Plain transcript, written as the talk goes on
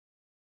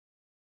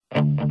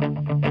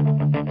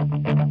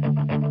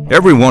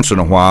Every once in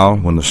a while,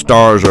 when the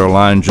stars are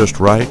aligned just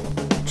right,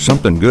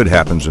 something good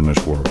happens in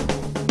this world.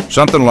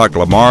 Something like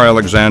Lamar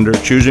Alexander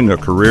choosing a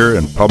career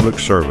in public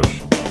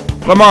service.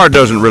 Lamar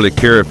doesn't really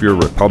care if you're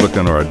a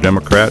Republican or a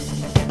Democrat.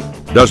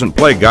 Doesn't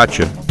play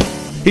gotcha.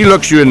 He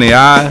looks you in the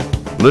eye,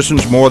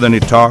 listens more than he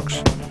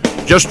talks,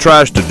 just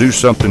tries to do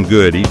something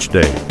good each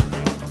day.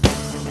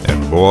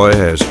 And boy,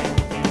 has he.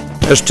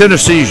 As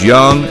Tennessee's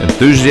young,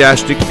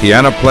 enthusiastic,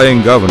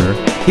 piano-playing governor,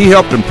 he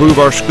helped improve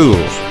our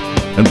schools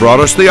and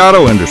brought us the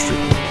auto industry.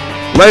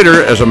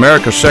 Later, as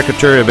America's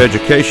Secretary of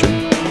Education,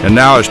 and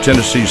now as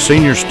Tennessee's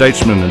senior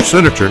statesman and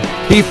senator,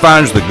 he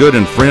finds the good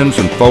in friends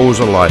and foes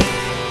alike.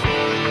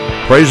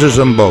 Praises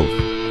them both.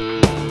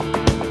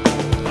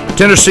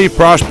 Tennessee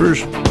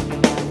prospers,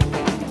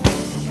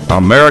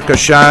 America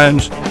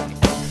shines,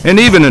 and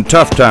even in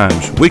tough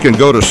times, we can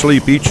go to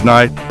sleep each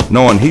night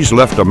knowing he's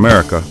left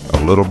America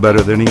a little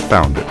better than he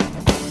found it.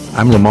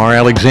 I'm Lamar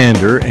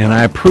Alexander, and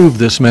I approve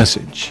this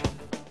message.